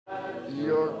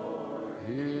Here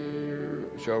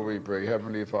shall we pray.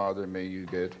 Heavenly Father, may you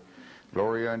get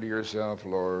glory unto yourself,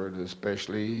 Lord,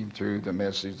 especially through the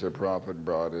message the prophet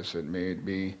brought us, and may it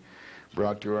be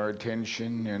brought to our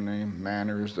attention in a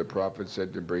manner as the prophet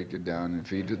said, to break it down and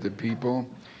feed to the people.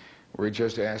 We're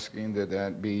just asking that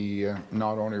that be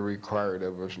not only required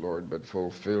of us, Lord, but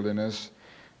fulfilled in us,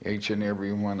 each and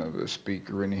every one of us,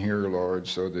 speaker and hearer, Lord,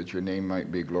 so that your name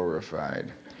might be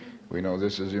glorified. We know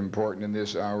this is important in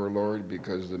this hour, Lord,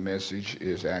 because the message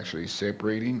is actually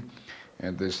separating.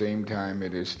 At the same time,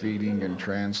 it is feeding and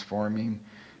transforming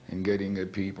and getting the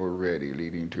people ready,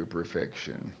 leading to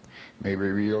perfection. May we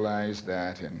realize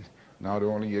that and not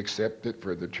only accept it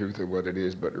for the truth of what it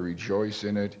is, but rejoice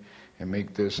in it and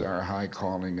make this our high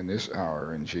calling in this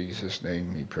hour. In Jesus'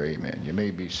 name we pray, amen. You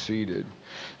may be seated.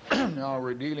 Now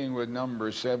we're dealing with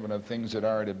number 7 of things that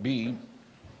are to be.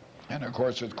 And of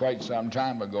course it's quite some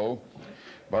time ago,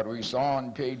 but we saw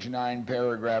on page 9,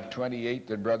 paragraph 28,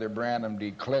 that Brother Branham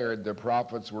declared the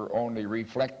prophets were only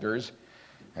reflectors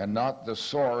and not the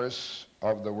source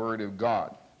of the Word of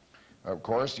God. Of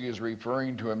course, he is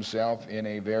referring to himself in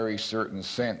a very certain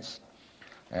sense.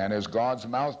 And as God's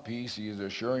mouthpiece, he is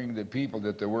assuring the people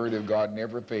that the Word of God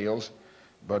never fails,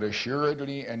 but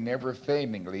assuredly and never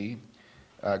failingly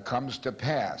comes to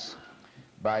pass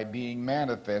by being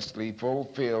manifestly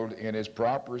fulfilled in its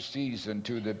proper season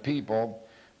to the people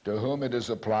to whom it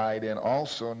is applied, and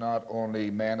also not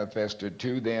only manifested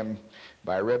to them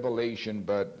by revelation,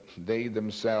 but they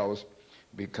themselves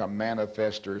become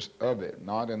manifestors of it,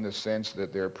 not in the sense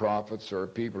that they're prophets or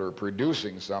people are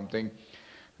producing something,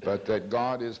 but that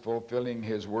God is fulfilling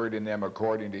his word in them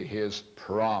according to his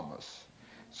promise.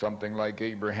 Something like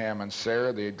Abraham and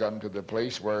Sarah, they had gotten to the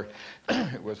place where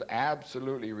it was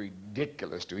absolutely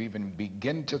ridiculous to even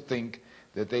begin to think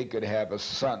that they could have a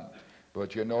son.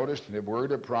 But you notice the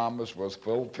word of promise was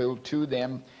fulfilled to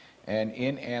them and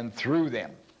in and through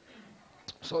them.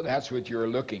 So that's what you're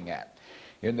looking at.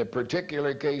 In the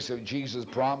particular case of Jesus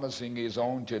promising his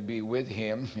own to be with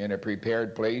him in a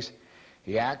prepared place,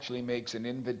 he actually makes an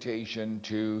invitation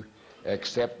to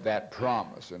accept that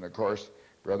promise. And of course,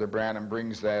 Brother Branham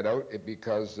brings that out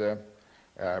because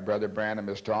Brother Branham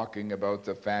is talking about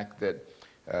the fact that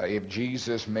if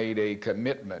Jesus made a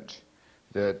commitment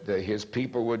that his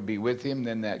people would be with him,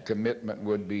 then that commitment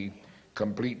would be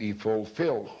completely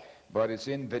fulfilled. But it's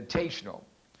invitational,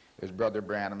 as Brother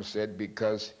Branham said,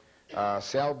 because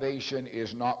salvation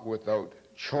is not without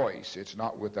choice. It's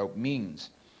not without means.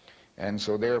 And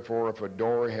so therefore, if a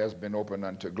door has been opened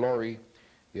unto glory,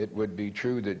 it would be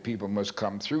true that people must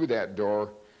come through that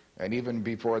door. And even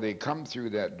before they come through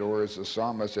that door, as the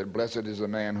psalmist said, blessed is the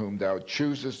man whom thou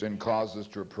choosest and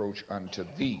causest to approach unto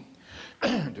thee,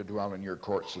 to dwell in your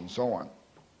courts, and so on.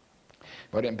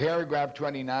 But in paragraph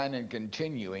 29 and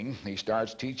continuing, he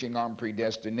starts teaching on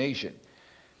predestination,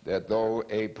 that though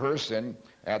a person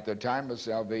at the time of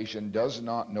salvation does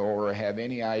not know or have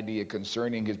any idea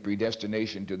concerning his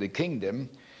predestination to the kingdom,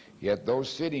 yet those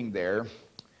sitting there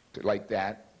like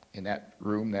that, in that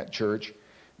room, that church,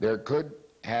 there could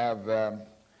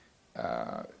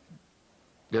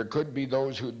be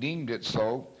those who deemed it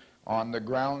so on the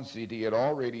grounds that he had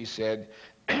already said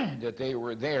that they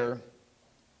were there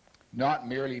not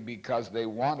merely because they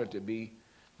wanted to be,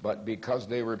 but because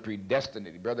they were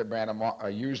predestinated. Brother Branham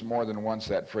used more than once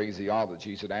that phraseology.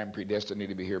 He said, I am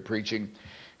predestinated to be here preaching,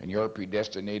 and you're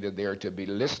predestinated there to be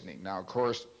listening. Now, of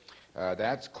course,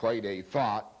 that's quite a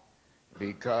thought,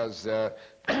 because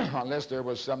unless there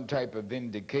was some type of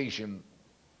vindication,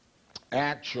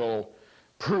 actual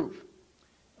proof,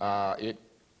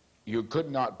 you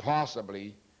could not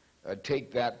possibly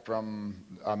take that from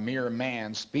a mere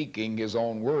man speaking his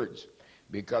own words,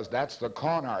 because that's the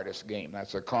con artist game.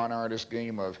 That's a con artist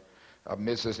game of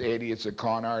Mrs. Eddy. It's a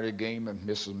con artist game of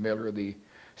Mrs. Miller, the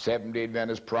Seventh-day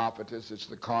Adventist prophetess. It's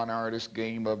the con artist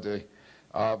game of the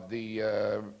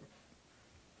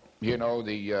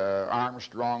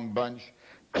Armstrong bunch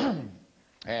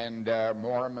and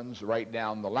Mormons right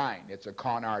down the line. It's a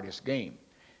con artist game.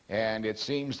 And it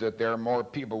seems that there are more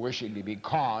people wishing to be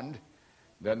conned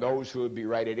than those who would be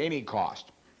right at any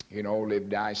cost. You know, live,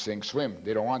 die, sink, swim.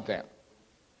 They don't want that.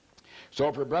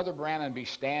 So for Brother Branham to be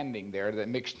standing there, that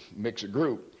mixed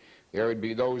group, there would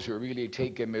be those who really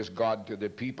take him as God to the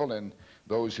people, and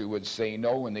those who would say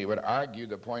no, and they would argue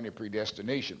the point of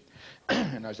predestination.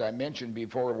 And as I mentioned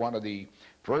before, one of the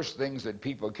first things that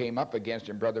people came up against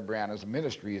in Brother Branham's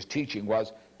ministry, his teaching,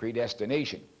 was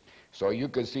predestination. So you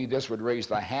could see this would raise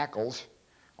the hackles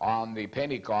on the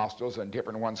Pentecostals and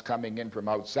different ones coming in from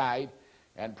outside,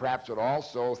 and perhaps would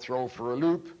also throw for a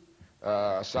loop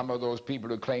some of those people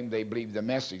who claim they believe the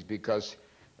message, because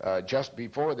just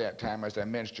before that time, as I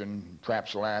mentioned,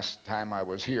 perhaps the last time I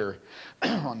was here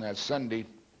on that Sunday,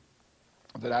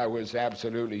 that I was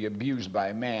absolutely abused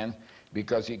by man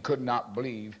because he could not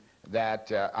believe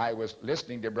that I was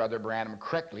listening to Brother Branham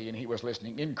correctly and he was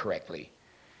listening incorrectly.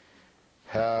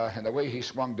 And the way he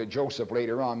swung to Joseph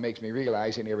later on makes me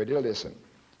realize he never did listen.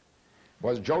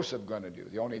 What's Joseph going to do?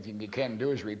 The only thing he can do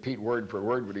is repeat word for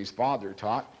word what his father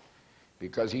taught,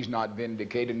 because he's not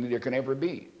vindicated, neither can ever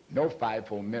be. No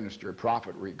fivefold minister,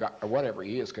 prophet, or whatever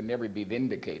he is, can never be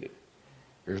vindicated.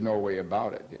 There's no way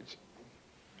about it.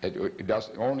 It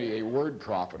does only a word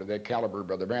prophet of that caliber,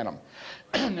 Brother Branham.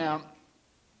 Now,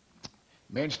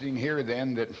 mentioning here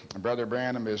then that Brother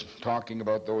Branham is talking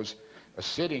about those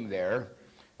sitting there,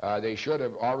 they should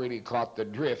have already caught the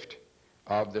drift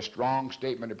of the strong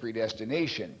statement of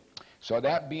predestination. So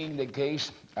that being the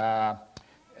case,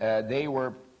 they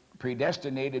were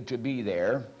predestinated to be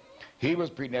there. He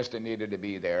was predestinated to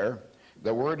be there.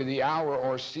 The word of the hour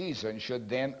or season should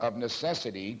then of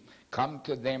necessity come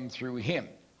to them through him.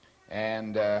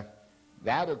 And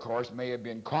that, of course, may have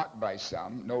been caught by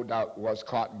some, no doubt was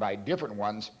caught by different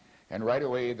ones, and right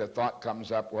away the thought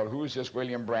comes up, well, who's this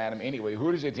William Branham anyway?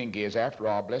 Who does he think he is? After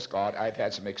all, bless God, I've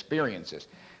had some experiences.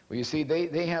 Well, you see,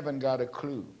 they haven't got a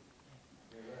clue.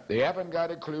 They haven't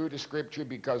got a clue to Scripture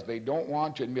because they don't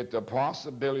want to admit the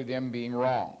possibility of them being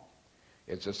wrong.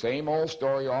 It's the same old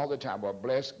story all the time. Well,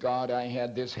 bless God, I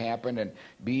had this happen, and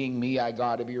being me, I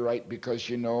got to be right because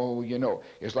you know.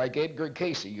 It's like Edgar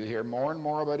Casey. You hear more and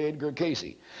more about Edgar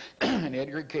Casey. And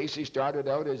Edgar Casey started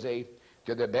out as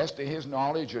to the best of his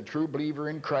knowledge, a true believer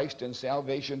in Christ and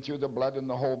salvation through the blood and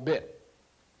the whole bit.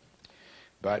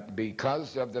 But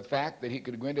because of the fact that he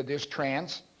could go into this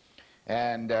trance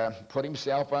and put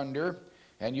himself under,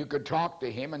 and you could talk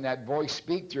to him and that voice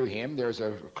speak through him. There's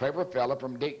a clever fellow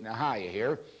from Dayton, Ohio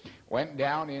here, went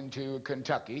down into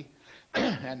Kentucky,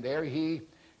 and there he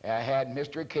had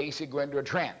Mr. Casey go into a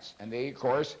trance. And they, of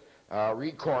course,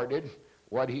 recorded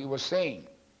what he was saying.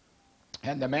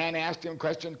 And the man asked him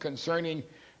questions concerning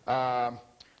not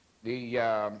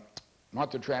the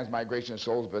transmigration of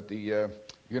souls, but the,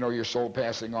 your soul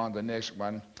passing on to the next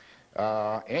one.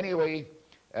 Anyway,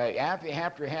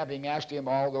 after having asked him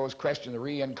all those questions of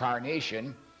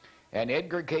reincarnation, and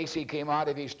Edgar Casey came out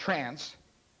of his trance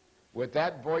with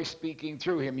that voice speaking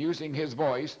through him, using his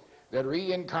voice, that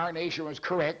reincarnation was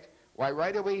correct, why,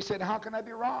 right away he said, how can I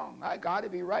be wrong? I got to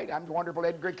be right. I'm the wonderful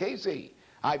Edgar Casey.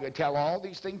 I could tell all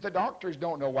these things the doctors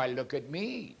don't know. Why, look at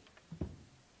me.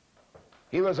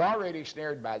 He was already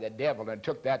snared by the devil and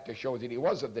took that to show that he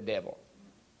was of the devil.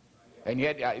 And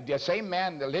yet, the same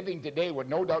man living today would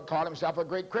no doubt call himself a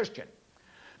great Christian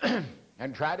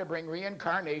and try to bring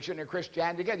reincarnation and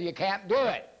Christianity together. You can't do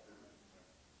it.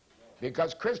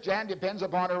 Because Christianity depends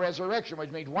upon a resurrection,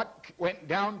 which means what went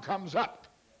down comes up.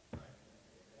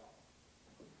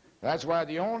 That's why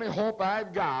the only hope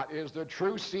I've got is the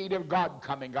true seed of God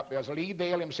coming up, because Lee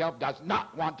Vale himself does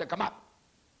not want to come up.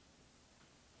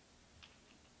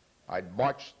 I'd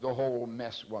botch the whole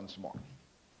mess once more.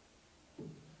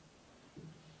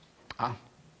 Huh?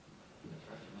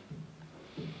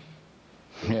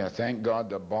 Yeah, thank God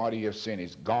the body of sin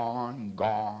is gone,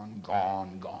 gone,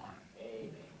 gone, gone.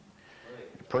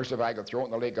 A person, if I could throw it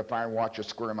in the lake of fire and watch it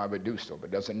squirm, I would do so, but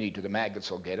it doesn't need to. The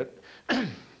maggots will get it.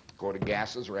 Go to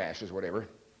gases or ashes, whatever.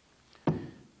 And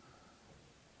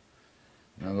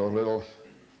those little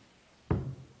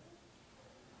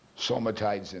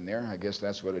somatides in there, I guess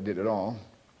that's what it did it all,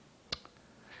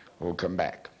 will come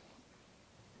back.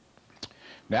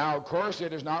 Now, of course,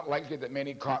 it is not likely that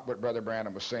many caught what Brother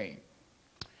Branham was saying.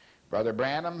 Brother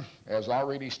Branham, as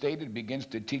already stated, begins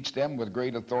to teach them with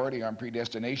great authority on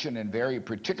predestination and very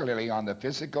particularly on the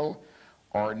physical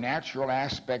or natural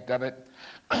aspect of it,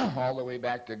 all the way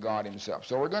back to God himself.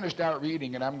 So we're going to start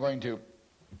reading, and I'm going to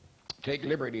take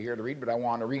liberty here to read, but I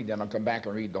want to read, then I'll come back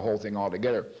and read the whole thing all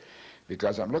together,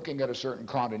 because I'm looking at a certain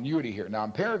continuity here. Now,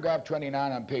 in paragraph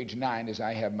 29 on page 9, as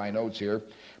I have my notes here,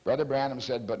 Brother Branham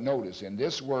said, but notice, in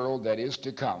this world that is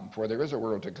to come, for there is a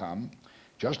world to come,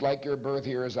 just like your birth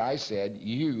here, as I said,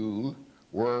 you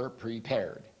were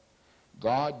prepared.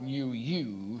 God knew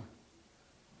you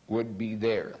would be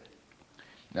there.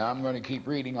 Now, I'm going to keep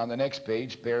reading on the next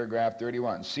page, paragraph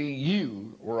 31. See,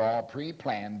 you were all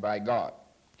pre-planned by God.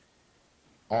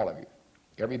 All of you.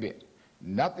 Every bit.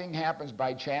 Nothing happens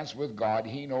by chance with God.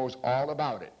 He knows all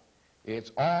about it.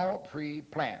 It's all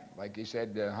pre-planned. Like he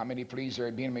said, how many fleas there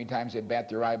have been, how many times they bat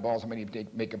their eyeballs, how many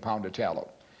make a pound of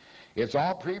tallow. It's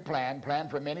all pre-planned,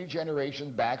 planned for many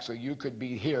generations back so you could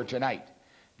be here tonight.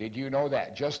 Did you know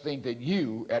that? Just think that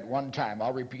you at one time,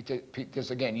 I'll repeat this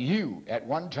again, you at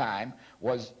one time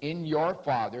was in your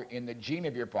father, in the gene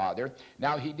of your father.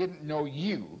 Now he didn't know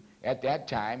you at that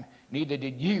time, neither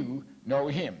did you know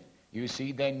him. You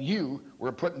see, then you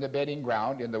were put in the bedding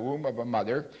ground in the womb of a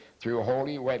mother through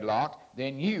holy wedlock.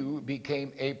 Then you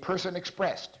became a person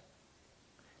expressed.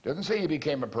 Doesn't say you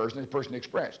became a person, it's person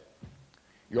expressed.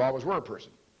 You always were a person.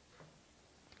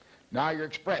 Now you're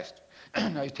expressed.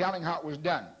 Now he's telling how it was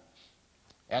done.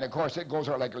 And of course it goes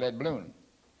out like a lead balloon.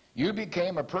 You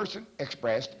became a person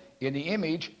expressed in the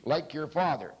image like your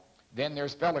father. Then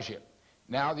there's fellowship.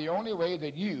 Now the only way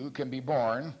that you can be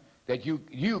born, that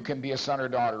you can be a son or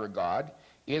daughter of God,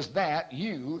 is that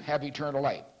you have eternal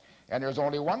life. And there's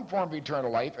only one form of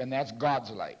eternal life, and that's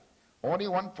God's life. Only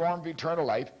one form of eternal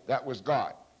life, that was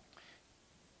God.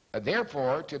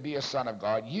 Therefore, to be a son of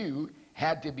God, you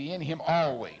had to be in him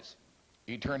always.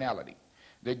 Eternality.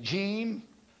 The gene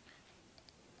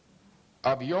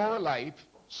of your life,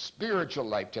 spiritual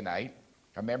life tonight,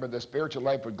 remember the spiritual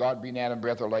life with God being Adam,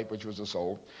 breath of life, which was the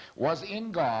soul, was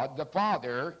in God the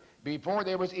Father before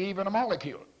there was even a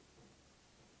molecule.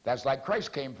 That's like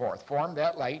Christ came forth, formed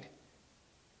that light.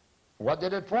 What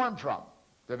did it form from?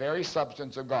 The very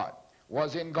substance of God.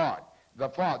 Was in God, the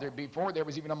Father, before there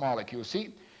was even a molecule.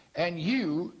 See? And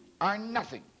you are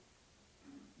nothing.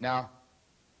 Now,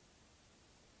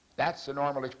 that's the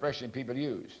normal expression people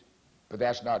use, but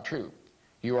that's not true.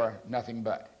 You are nothing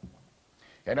but.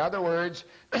 In other words,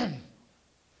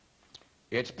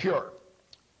 it's pure.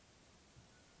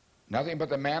 Nothing but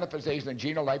the manifestation of the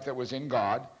gene of life that was in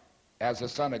God as the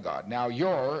Son of God. Now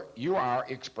you are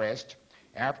expressed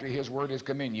after his word has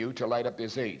come in you to light up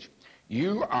this age.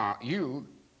 You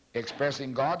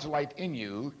expressing God's life in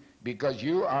you because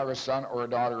you are a son or a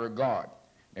daughter of God.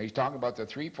 Now he's talking about the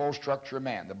threefold structure of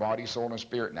man, the body, soul, and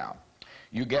spirit now.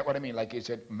 You get what I mean? Like he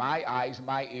said, my eyes,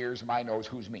 my ears, my nose,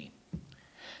 who's me?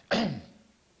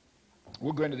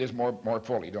 We'll go into this more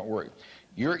fully, don't worry.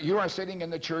 You are sitting in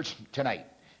the church tonight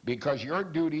because your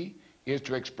duty is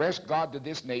to express God to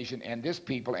this nation and this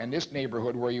people and this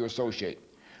neighborhood where you associate.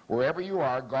 Wherever you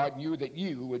are, God knew that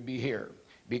you would be here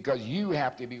because you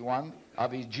have to be one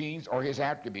of his genes or his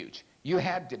attributes. You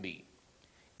had to be.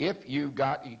 If you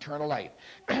got eternal life,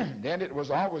 then it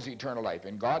was always eternal life.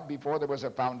 And God, before there was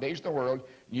a foundation of the world,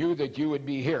 knew that you would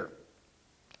be here.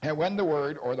 And when the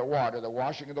word or the water, the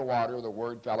washing of the water or the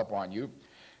word fell upon you,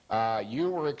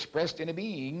 you were expressed in a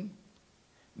being.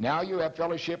 Now you have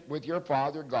fellowship with your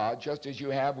Father God, just as you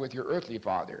have with your earthly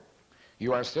father.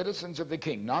 You are citizens of the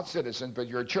King, not citizens, but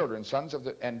your children, sons of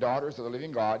and daughters of the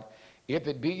living God, if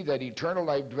it be that eternal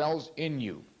life dwells in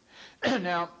you.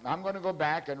 Now, I'm going to go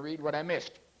back and read what I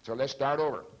missed. So let's start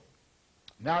over.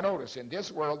 Now notice, in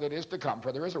this world that is to come,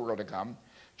 for there is a world to come,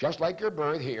 just like your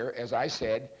birth here, as I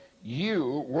said,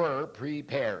 you were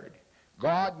prepared.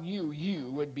 God knew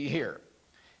you would be here.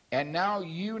 And now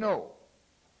you know,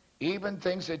 even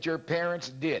things that your parents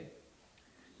did,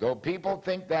 though people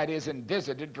think that isn't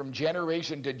visited from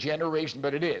generation to generation,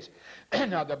 but it is.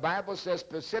 Now the Bible says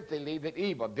specifically that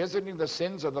evil, visiting the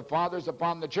sins of the fathers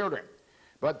upon the children.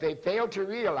 But they fail to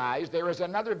realize there is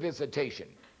another visitation.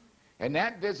 And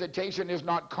that visitation is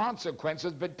not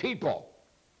consequences, but people.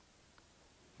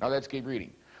 Now let's keep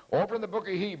reading. Over in the book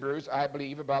of Hebrews, I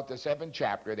believe, about the 7th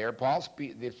chapter there,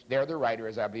 there the writer,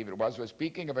 as I believe it was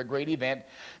speaking of a great event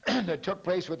that took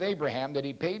place with Abraham, that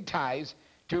he paid tithes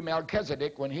to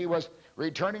Melchizedek when he was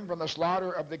returning from the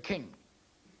slaughter of the king.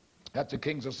 That's the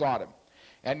kings of Sodom.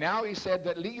 And now he said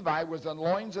that Levi was in the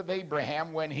loins of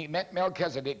Abraham when he met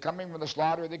Melchizedek coming from the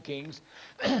slaughter of the kings.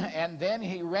 And then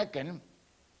he reckoned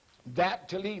that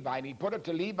to Levi, and he put it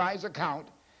to Levi's account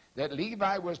that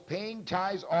Levi was paying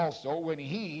tithes also when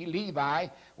he, Levi,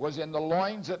 was in the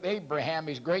loins of Abraham,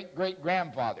 his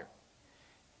great-great-grandfather.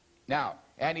 Now,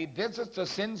 and he visits the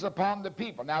sins upon the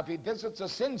people. Now, if he visits the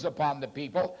sins upon the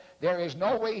people, there is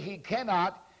no way he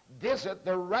cannot visit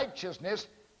the righteousness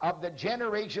of the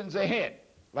generations ahead.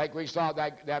 Like we saw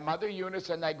thy mother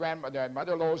Eunice and thy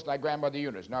mother Lois, thy grandmother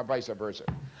Eunice, not vice versa.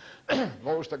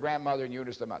 Lois the grandmother and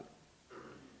Eunice the mother.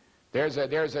 There's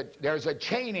a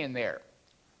chain in there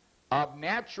of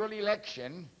natural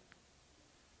election,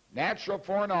 natural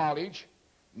foreknowledge,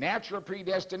 natural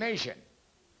predestination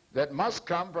that must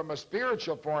come from a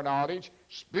spiritual foreknowledge,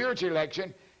 spiritual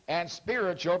election, and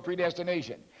spiritual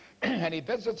predestination. And he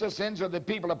visits the sins of the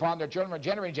people upon their children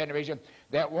from generation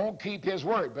that won't keep his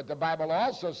word. But the Bible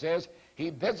also says he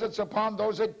visits upon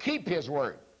those that keep his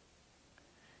word.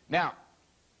 Now,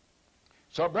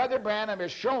 so Brother Branham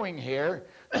is showing here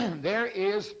there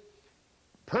is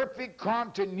perfect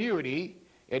continuity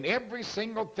in every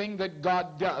single thing that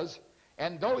God does,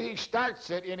 And though he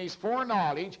starts it in his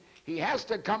foreknowledge, he has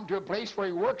to come to a place where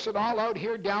he works it all out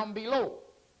here down below.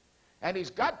 And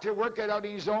he's got to work it out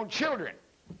in his own children.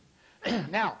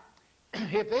 Now,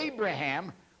 if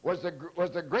Abraham was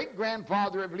the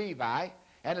great-grandfather of Levi,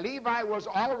 and Levi was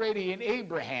already in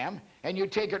Abraham, and you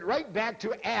take it right back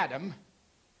to Adam,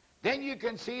 then you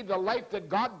can see the life that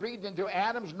God breathed into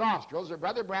Adam's nostrils, or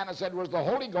Brother Branham said was the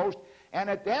Holy Ghost, and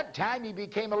at that time he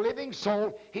became a living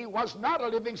soul. He was not a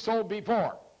living soul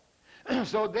before.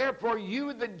 So therefore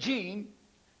you, the gene,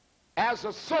 as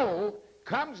a soul,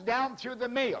 comes down through the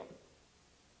male.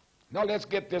 Now let's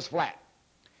get this flat.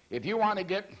 If you want to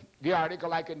get the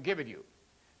article, I can give it you.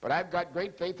 But I've got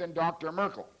great faith in Dr.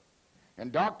 Merkel.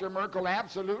 And Dr. Merkel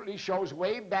absolutely shows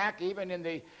way back even in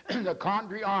the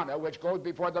chondriana, which goes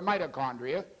before the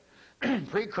mitochondria,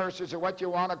 precursors of what you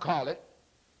want to call it,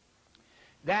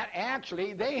 that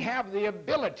actually they have the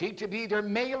ability to be either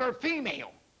male or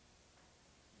female.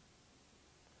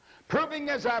 Proving,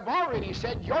 as I've already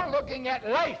said, you're looking at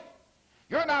life.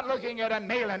 You're not looking at a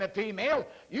male and a female.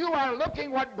 You are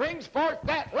looking what brings forth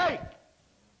that life.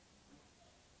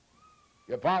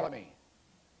 You follow me?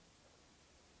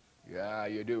 Yeah,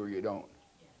 you do or you don't.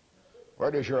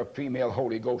 Where does your female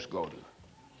Holy Ghost go to?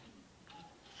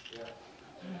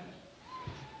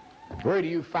 Where do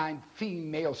you find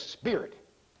female spirit?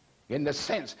 In the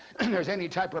sense there's any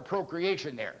type of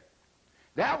procreation there.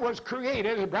 That was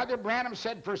created, as Brother Branham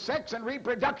said, for sex and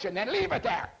reproduction. Then leave it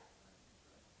there.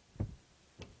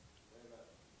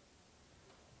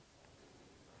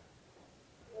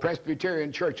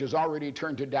 Presbyterian Church has already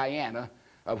turned to Diana,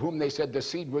 of whom they said the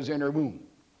seed was in her womb.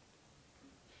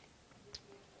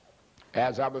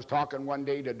 As I was talking one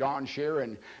day to Don Shear,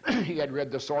 and he had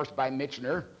read The Source by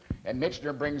Michener, and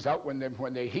Michener brings out when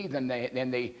the heathen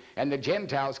and the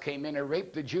Gentiles came in and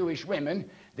raped the Jewish women,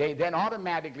 they then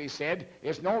automatically said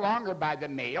it's no longer by the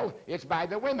male, it's by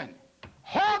the women.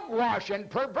 Hogwash and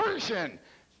perversion.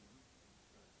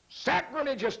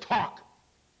 Sacrilegious talk.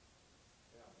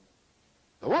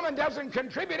 The woman doesn't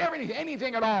contribute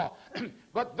anything at all.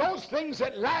 But those things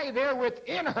that lie there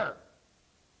within her,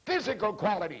 physical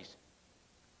qualities,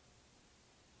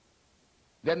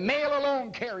 the male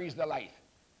alone carries the life.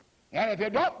 And if you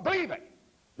don't believe it,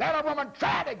 let a woman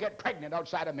try to get pregnant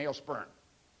outside of male sperm.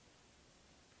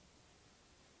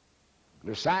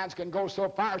 The science can go so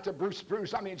far as to prove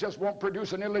something that just won't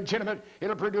produce an illegitimate,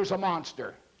 it'll produce a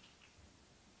monster.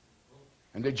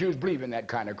 And the Jews believe in that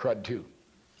kind of crud too.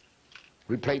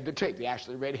 We played the tape, the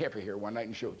Ashley Red Heifer here one night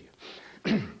and showed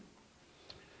you.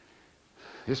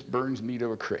 This burns me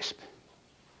to a crisp.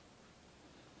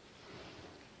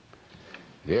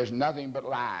 There's nothing but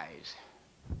lies.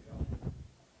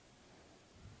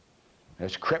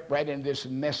 It's crept right into this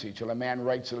message till a man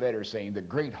writes a letter saying the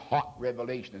great hot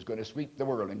revelation is going to sweep the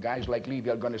world, and guys like Levy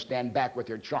are going to stand back with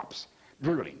their chops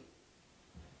drooling.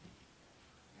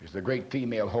 There's the great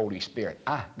female Holy Spirit.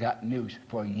 I got news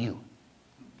for you.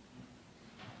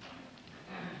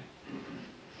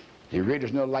 The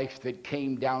original life that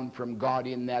came down from God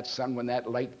in that Son, when that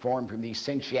light formed from the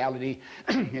essentiality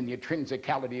and the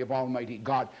intrinsicality of Almighty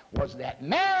God, was that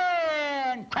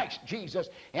man, Christ Jesus.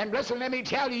 And listen, let me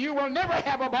tell you, you will never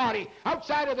have a body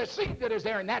outside of the seed that is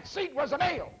there, and that seed was a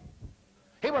male.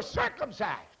 He was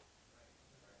circumcised.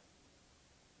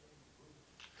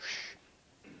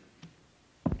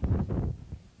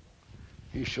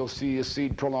 He shall see his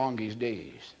seed prolong his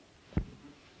days.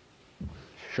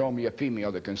 Show me a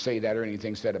female that can say that or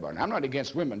anything said about it. I'm not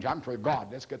against women. I'm for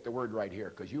God. Let's get the word right here,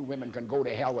 because you women can go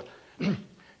to hell with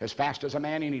as fast as a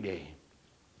man any day.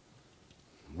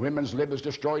 Women's lib has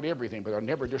destroyed everything, but they'll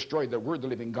never destroy the word of the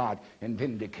living God and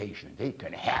vindication. They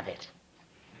can have it.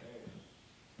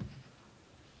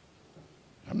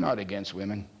 I'm not against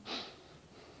women.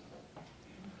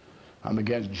 I'm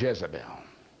against Jezebel.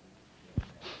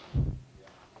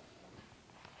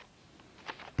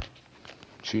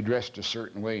 She dressed a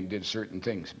certain way and did certain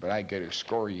things, but I get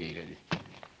excoriated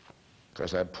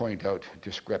because I point out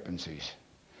discrepancies.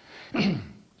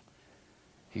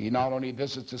 He not only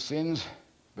visits the sins,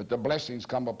 but the blessings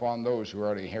come upon those who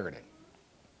already inherited.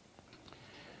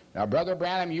 Now, Brother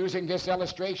Branham, using this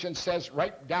illustration, says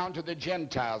right down to the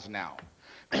Gentiles now.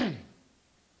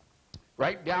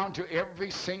 Right down to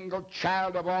every single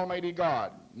child of Almighty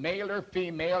God, male or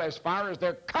female, as far as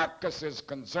their carcass is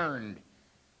concerned.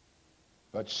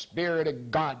 But Spirit of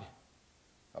God,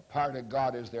 a part of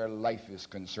God as their life is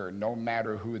concerned. No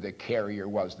matter who the carrier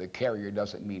was, the carrier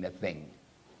doesn't mean a thing.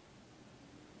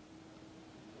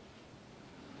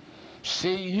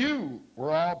 See, you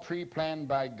were all pre-planned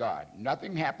by God.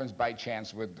 Nothing happens by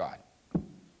chance with God.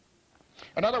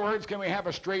 In other words, can we have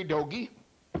a stray doggy?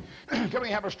 Can we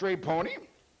have a stray pony?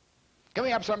 Can we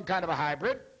have some kind of a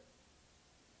hybrid?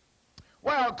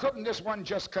 Well, couldn't this one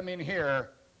just come in here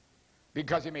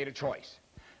because he made a choice?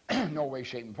 No way,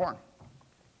 shape, and form.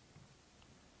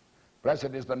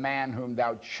 Blessed is the man whom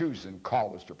thou choosest and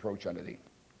callest to approach unto thee.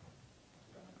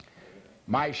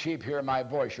 My sheep hear my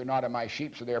voice. You're not of my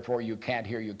sheep, so therefore you can't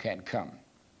hear, you can't come.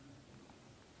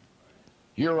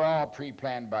 You're all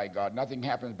pre-planned by God. Nothing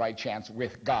happens by chance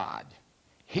with God.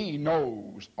 He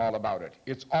knows all about it.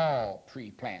 It's all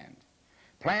pre-planned.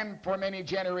 Planned for many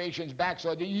generations back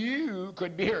so that you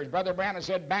could be here. As Brother Branham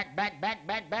said,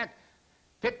 back,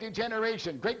 50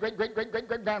 generations,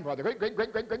 great-great-great-great-great-great-grandfather,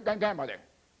 great-great-great-great-great-grandmother.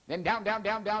 Then down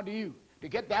to you, to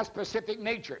get that specific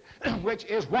nature, which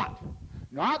is what?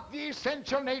 Not the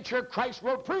essential nature. Christ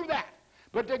will prove that.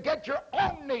 But to get your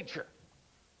own nature.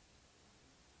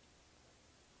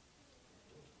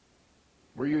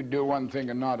 Where you do one thing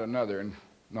and not another, and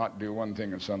not do one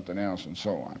thing and something else, and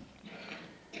so on.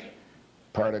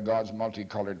 Part of God's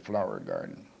multicolored flower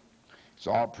garden. It's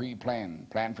all pre-planned,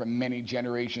 planned from many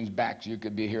generations back so you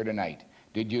could be here tonight.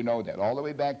 Did you know that? All the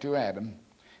way back to Adam.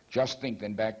 Just think,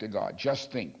 then back to God.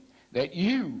 Just think that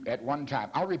you at one time,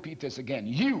 I'll repeat this again,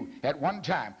 you at one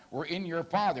time were in your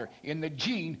father, in the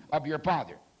gene of your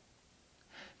father.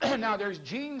 Now there's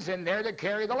genes in there that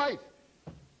carry the life.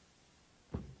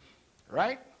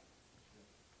 Right?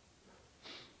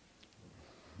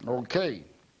 Okay.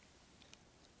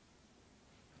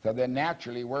 So then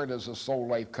naturally, where does the soul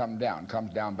life come down? It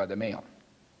comes down by the male.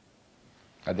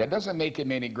 Now, that doesn't make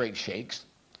him any great shakes.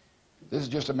 This is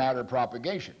just a matter of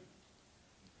propagation.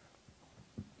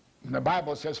 And the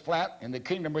Bible says flat, in the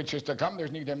kingdom which is to come,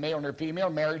 there's neither male nor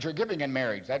female, marriage or giving in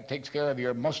marriage. That takes care of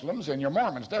your Muslims and your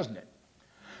Mormons, doesn't it?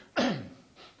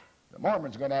 The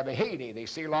Mormons are going to have a heyday. They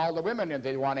seal all the women and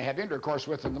they want to have intercourse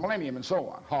with in the millennium and so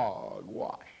on.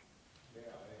 Hogwash.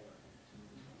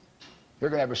 They're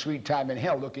going to have a sweet time in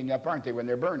hell looking up, aren't they, when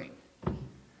they're burning?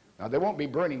 Now, they won't be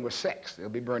burning with sex. They'll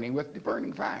be burning with the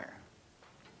burning fire.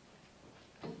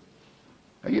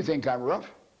 Now, you think I'm rough?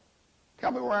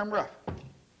 Tell me where I'm rough.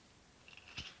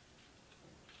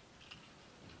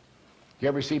 You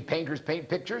ever see painters paint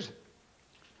pictures?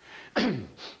 You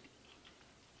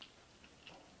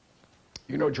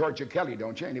know Georgia Kelly,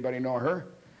 don't you? Anybody know her?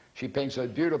 She paints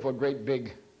those beautiful, great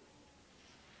big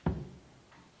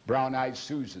brown-eyed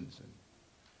Susans and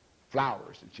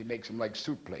flowers, and she makes them like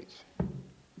soup plates.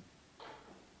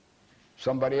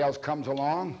 Somebody else comes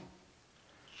along,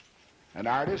 an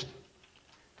artist,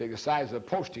 take the size of a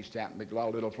postage stamp and make a lot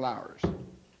of little flowers.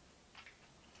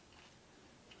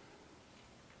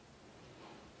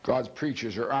 God's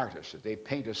preachers are artists. If they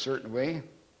paint a certain way,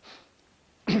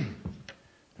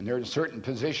 and they're in certain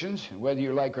positions, and whether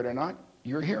you like it or not,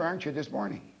 you're here, aren't you, this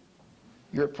morning?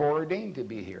 You're foreordained to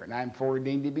be here, and I'm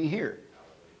foreordained to be here.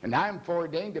 And I'm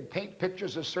foreordained to paint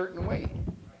pictures a certain way.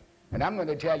 And I'm going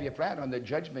to tell you flat, on the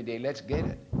judgment day, let's get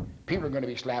it. People are going to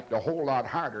be slapped a whole lot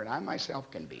harder than I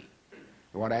myself can be,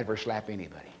 than what I ever slap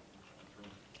anybody.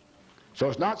 So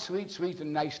it's not sweet, sweet,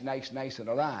 and nice, nice, nice, and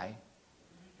a lie.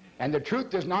 And the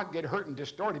truth does not get hurt and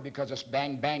distorted because it's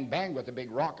bang, bang, bang with a big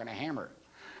rock and a hammer.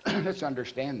 Let's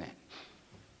understand that.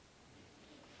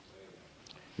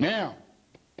 Now,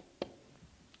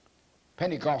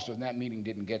 Pentecostals in that meeting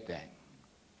didn't get that.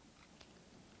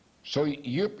 So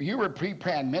you were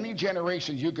pre-planned many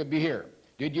generations you could be here.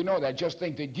 Did you know that? Just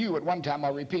think that you at one time,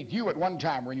 I'll repeat, you at one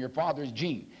time were in your father's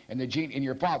gene, and the gene in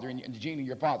your father, and the gene in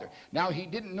your father. Now, he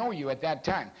didn't know you at that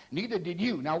time. Neither did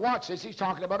you. Now, watch this. He's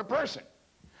talking about a person.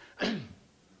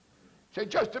 Say,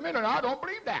 just a minute, I don't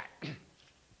believe that.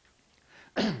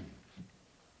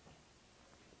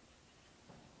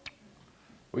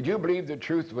 Would you believe the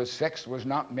truth was sex was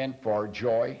not meant for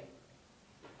joy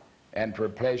and for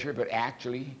pleasure, but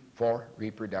actually for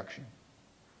reproduction?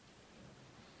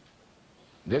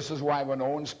 This is why when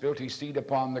Owen spilt his seed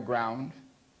upon the ground,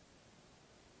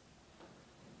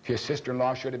 his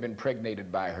sister-in-law should have been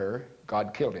impregnated by her.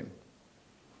 God killed him.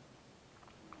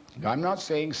 Now, I'm not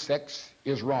saying sex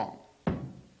is wrong.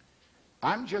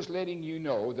 I'm just letting you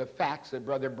know the facts that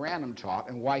Brother Branham taught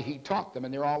and why he taught them,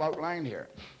 and they're all outlined here.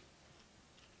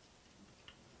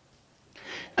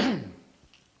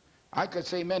 I could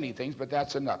say many things, but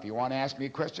that's enough. You want to ask me a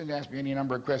question? Ask me any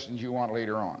number of questions you want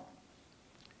later on.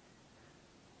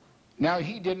 Now,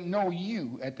 he didn't know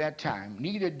you at that time.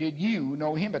 Neither did you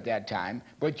know him at that time.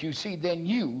 But you see, then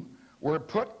you were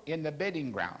put in the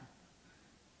bedding ground.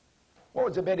 What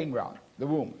was the bedding ground? The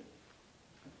womb.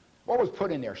 What was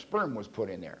put in there? Sperm was put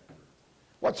in there.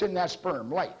 What's in that sperm?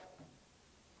 Life.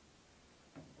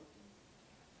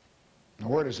 Now,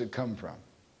 where does it come from?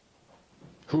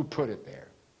 Who put it there?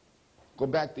 Go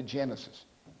back to Genesis.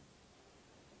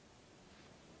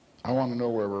 I want to know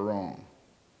where we're wrong.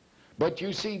 But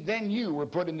you see, then you were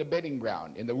put in the bedding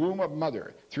ground, in the womb of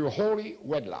mother, through holy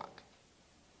wedlock.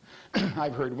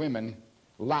 I've heard women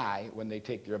lie when they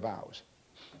take their vows.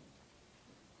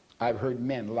 I've heard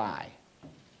men lie.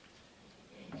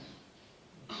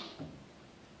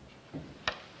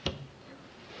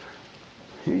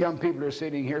 You young people are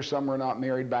sitting here, some were not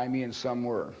married by me and some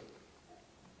were.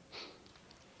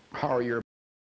 How are your